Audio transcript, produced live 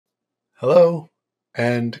Hello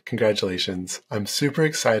and congratulations. I'm super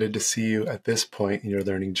excited to see you at this point in your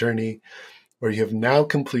learning journey where you have now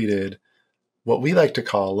completed what we like to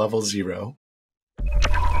call level 0.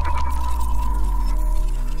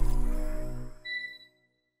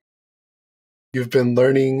 You've been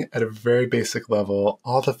learning at a very basic level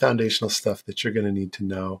all the foundational stuff that you're going to need to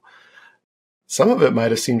know. Some of it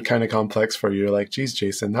might have seemed kind of complex for you. You're like, geez,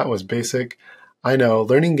 Jason, that was basic. I know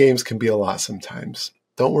learning games can be a lot sometimes.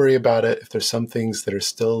 Don't worry about it if there's some things that are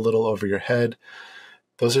still a little over your head.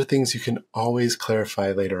 Those are things you can always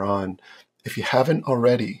clarify later on. If you haven't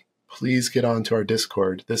already, please get onto our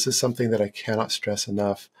Discord. This is something that I cannot stress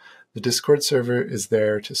enough. The Discord server is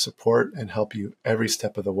there to support and help you every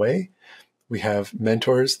step of the way. We have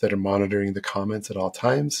mentors that are monitoring the comments at all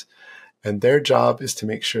times, and their job is to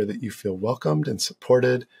make sure that you feel welcomed and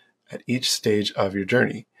supported at each stage of your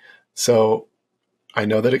journey. So I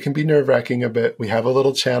know that it can be nerve-wracking a bit. We have a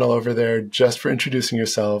little channel over there just for introducing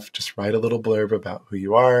yourself. Just write a little blurb about who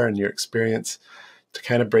you are and your experience to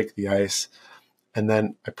kind of break the ice. And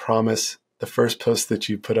then I promise the first post that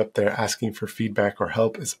you put up there asking for feedback or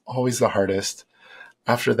help is always the hardest.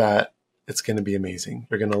 After that, it's going to be amazing.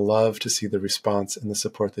 You're going to love to see the response and the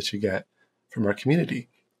support that you get from our community.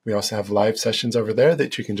 We also have live sessions over there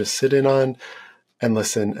that you can just sit in on and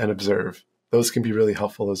listen and observe. Those can be really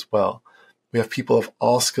helpful as well. We have people of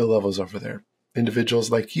all skill levels over there,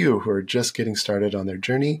 individuals like you who are just getting started on their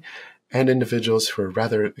journey, and individuals who are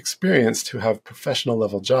rather experienced who have professional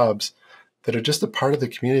level jobs that are just a part of the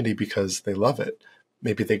community because they love it.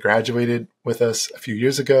 Maybe they graduated with us a few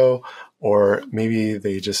years ago, or maybe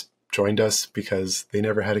they just joined us because they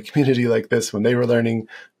never had a community like this when they were learning.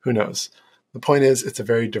 Who knows? The point is, it's a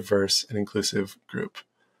very diverse and inclusive group.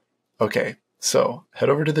 Okay. So head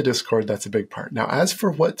over to the Discord. That's a big part. Now, as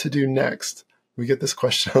for what to do next, we get this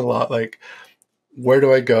question a lot, like, where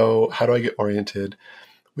do I go? How do I get oriented?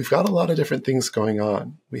 We've got a lot of different things going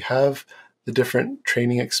on. We have the different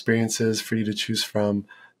training experiences for you to choose from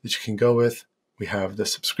that you can go with. We have the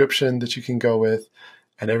subscription that you can go with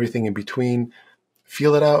and everything in between.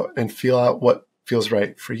 Feel it out and feel out what feels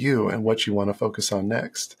right for you and what you want to focus on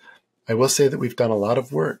next. I will say that we've done a lot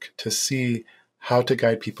of work to see how to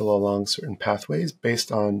guide people along certain pathways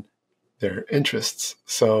based on their interests.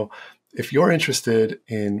 So if you're interested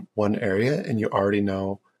in one area and you already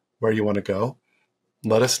know where you want to go,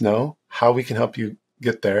 let us know how we can help you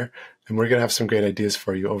get there. And we're going to have some great ideas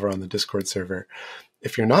for you over on the Discord server.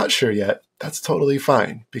 If you're not sure yet, that's totally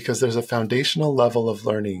fine because there's a foundational level of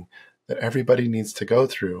learning that everybody needs to go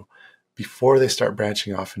through before they start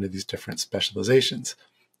branching off into these different specializations.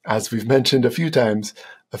 As we've mentioned a few times,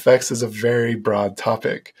 effects is a very broad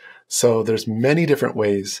topic. So there's many different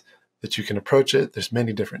ways that you can approach it. There's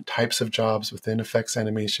many different types of jobs within effects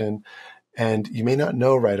animation, and you may not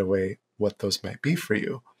know right away what those might be for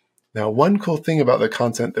you. Now, one cool thing about the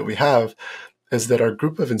content that we have is that our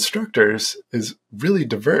group of instructors is really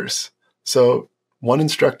diverse. So one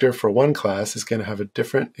instructor for one class is going to have a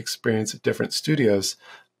different experience at different studios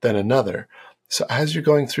than another. So as you're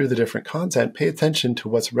going through the different content, pay attention to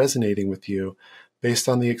what's resonating with you based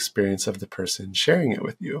on the experience of the person sharing it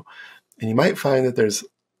with you. And you might find that there's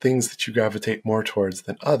things that you gravitate more towards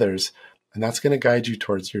than others, and that's going to guide you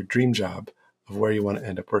towards your dream job of where you want to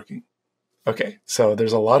end up working. Okay, so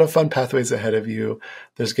there's a lot of fun pathways ahead of you.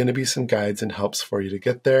 There's going to be some guides and helps for you to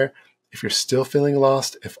get there. If you're still feeling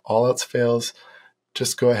lost, if all else fails,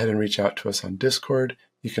 just go ahead and reach out to us on Discord.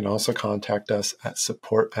 You can also contact us at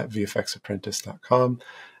support@vfxapprentice.com,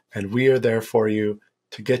 and we are there for you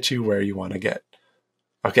to get you where you want to get.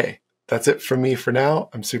 Okay, that's it from me for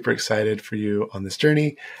now. I'm super excited for you on this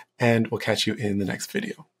journey, and we'll catch you in the next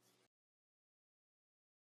video.